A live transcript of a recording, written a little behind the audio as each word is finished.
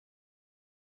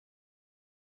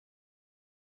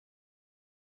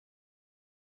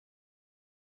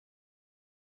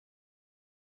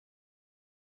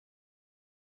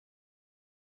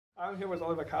I'm here with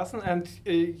Norbert Carsten, and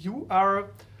you are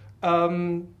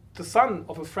the son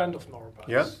of a friend of Norbert.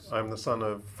 Yes, I'm the son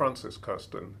of Francis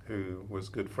Carsten, who was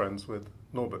good friends with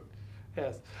Norbert.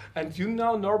 Yes, and you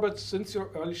know Norbert since your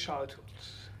early childhood.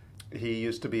 He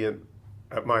used to be at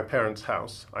my parents'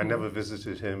 house. I never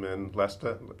visited him in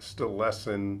Leicester, still less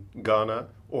in Ghana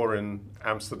or in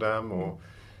Amsterdam or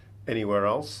anywhere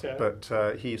else. Yeah.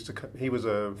 But he was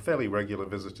a fairly regular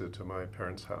visitor to my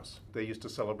parents' house. They used to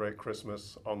celebrate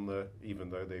Christmas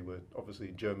even though they were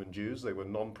obviously German Jews, they were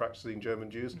non-practicing German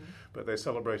Jews, but they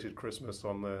celebrated Christmas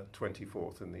on the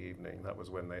 24th in the evening. That was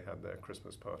when they had their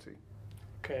Christmas party.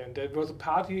 Okay, and there was a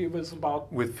party. It was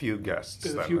about with few guests,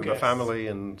 the family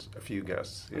and a few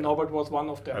guests. Yeah. Norbert was one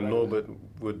of them. And Norbert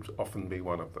would often be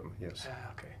one of them. Yes.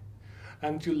 Okay.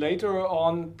 And you later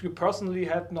on, you personally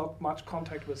had not much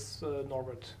contact with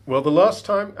Norbert. Well, the last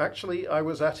time, actually, I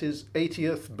was at his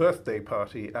 80th birthday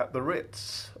party at the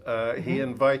Ritz. He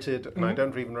invited, and I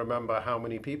don't even remember how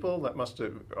many people. That must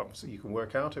have, obviously, you can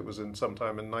work out. It was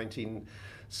sometime in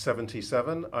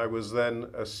 1977. I was then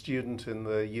a student in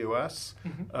the US.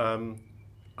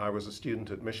 I was a student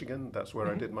at Michigan. That's where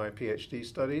I did my PhD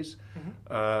studies.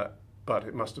 But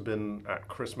it must have been at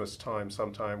Christmas time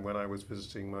sometime when I was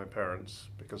visiting my parents,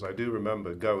 because I do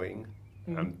remember going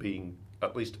and being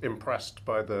at least impressed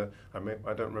by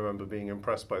I don't remember being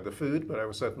impressed by the food, but I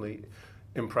was certainly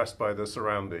impressed by the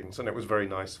surroundings. And it was very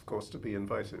nice, of course, to be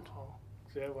invited. Oh,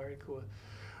 yeah, very cool.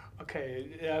 Okay,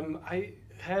 I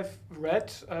have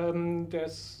read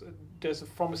there's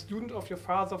from a student of your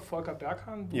father, Volker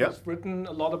Berghahn, who has written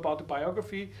a lot about the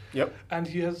biography. Yep. And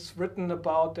he has written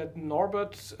about that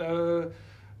Norbert,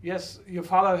 yes, your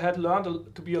father had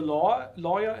learned to be a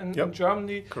lawyer in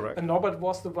Germany. Correct. And Norbert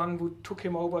was the one who took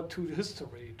him over to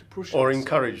history, to push or him.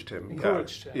 encouraged him.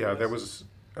 Encouraged him. Yeah, yes. There was,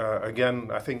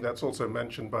 again, I think that's also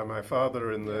mentioned by my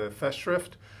father in the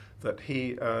Festschrift, that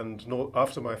he and,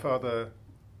 after my father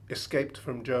escaped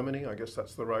from Germany, I guess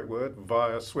that's the right word,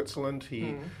 via Switzerland,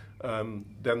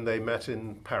 then they met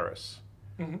in Paris.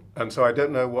 And so I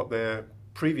don't know what their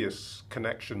previous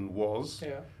connection was,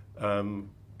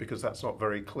 because that's not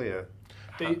very clear.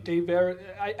 They were.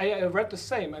 I read the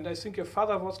same, and I think your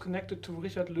father was connected to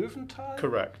Richard Löwenthal.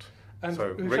 Correct. And so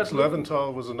Richard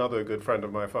Löwenthal was another good friend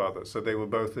of my father. So they were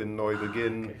both in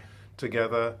Neubeginn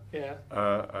together. Yeah.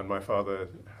 And my father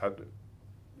had.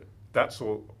 That's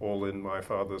all in my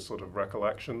father's sort of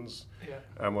recollections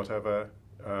and whatever.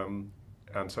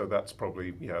 And so that's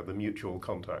probably, the mutual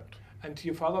contact. And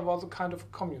your father was a kind of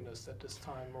communist at this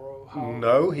time, or how?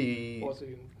 No, he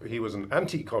was an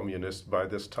anti-communist by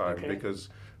this time, because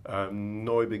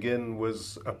Neubeginn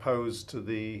was opposed to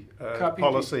the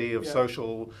policy of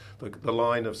the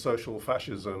line of social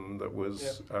fascism that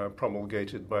was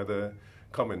promulgated by the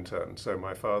Comintern. So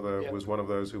my father was one of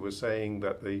those who was saying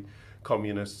that the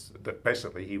communists, that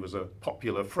basically he was a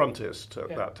popular frontist at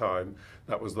that time,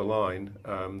 that was the line,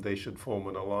 they should form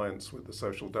an alliance with the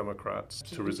Social Democrats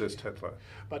to resist Hitler.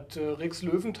 But Rex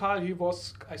Löwenthal, he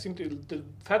was, I think, the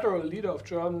federal leader of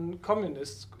German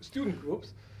communist student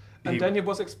groups, and then he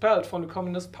was expelled from the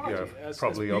Communist Party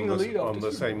probably as being on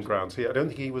the same grounds. I don't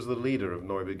think he was the leader of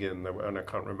Neubeginn, and I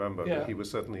can't remember, but he was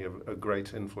certainly a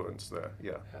great influence there,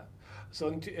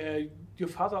 So your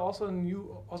father also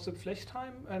knew Ossip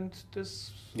Flechtheim and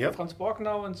this Franz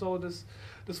Borgnau, and so this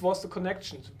was the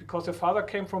connection, because your father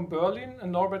came from Berlin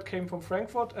and Norbert came from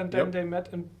Frankfurt, and then they met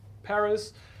in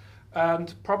Paris,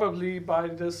 and probably by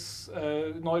this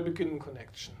Neubeginn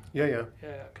connection. Yeah,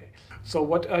 okay. So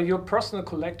what are your personal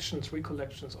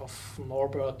recollections of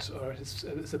Norbert or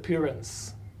his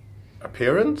appearance?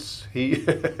 Appearance? He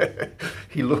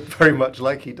he looked very much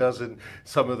like he does in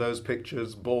some of those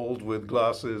pictures, bald with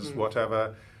glasses,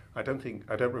 whatever. I don't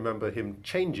remember him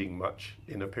changing much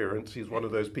in appearance. He's one of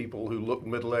those people who looked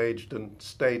middle-aged and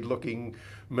stayed looking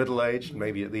middle-aged.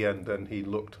 Maybe at the end then he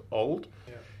looked old.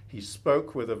 Yeah. He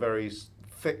spoke with a very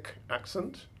thick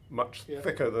accent, much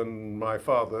thicker than my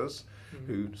father's,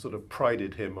 who sort of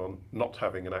prided him on not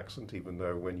having an accent, even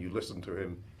though when you listen to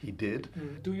him, he did.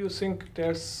 Do you think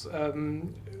there's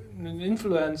an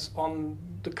influence on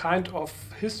the kind of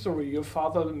history your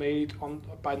father made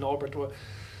by Norbert? Or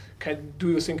do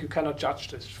you think you cannot judge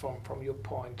this from your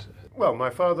point? Well, my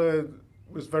father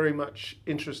was very much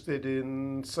interested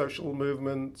in social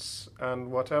movements and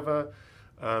whatever.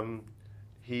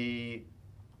 He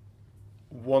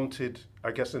wanted,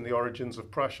 I guess, in the origins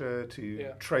of Prussia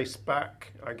to trace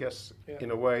back, I guess,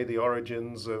 in a way, the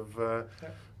origins of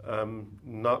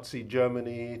Nazi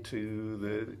Germany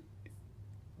to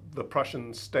the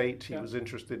Prussian state. He was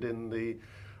interested in the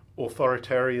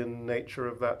authoritarian nature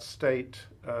of that state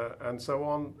and so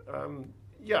on.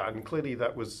 yeah, and clearly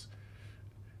that was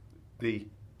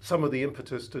some of the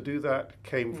impetus to do that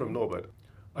came from Norbert.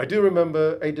 I do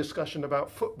remember a discussion about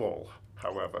football,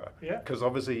 however, because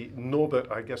obviously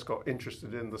Norbert, I guess, got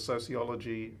interested in the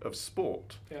sociology of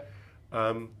sport.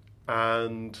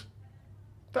 And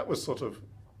that was sort of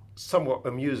somewhat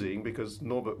amusing because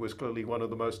Norbert was clearly one of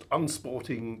the most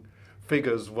unsporting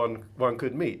figures one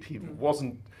could meet. He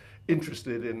wasn't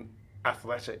interested in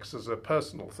athletics as a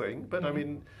personal thing, but I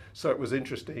mean, so it was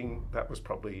interesting. That was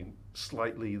probably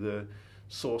slightly the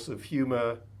source of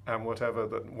humor and whatever,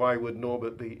 that why would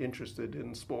Norbert be interested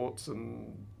in sports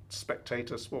and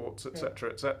spectator sports, etc.,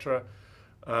 etc.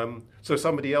 So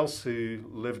somebody else who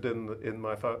lived in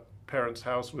my parents'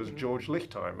 house was George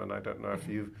Lichtheim, and I don't know if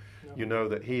you know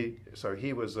that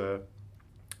he was a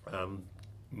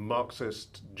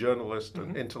Marxist journalist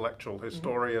and intellectual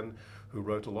historian who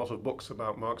wrote a lot of books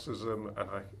about Marxism, and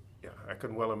I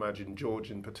can well imagine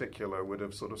George in particular would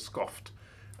have sort of scoffed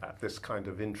at this kind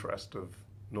of interest of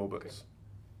Norbert's.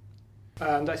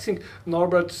 And I think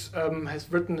Norbert has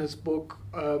written his book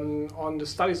on the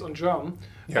studies on German,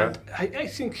 and I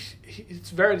think it's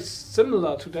very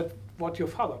similar to that what your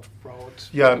father wrote.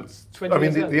 Yeah, I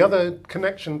mean the other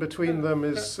connection between them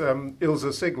is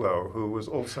Ilse Siglo, who was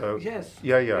also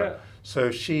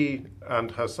So she and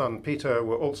her son Peter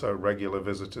were also regular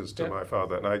visitors to my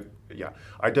father, and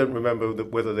I don't remember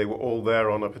whether they were all there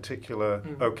on a particular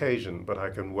occasion, but I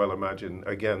can well imagine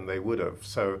again they would have.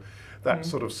 So that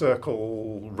sort of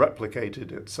circle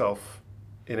replicated itself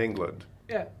in England.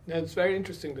 Yeah, it's very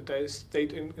interesting that they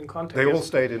stayed in contact. They all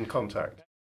stayed in contact.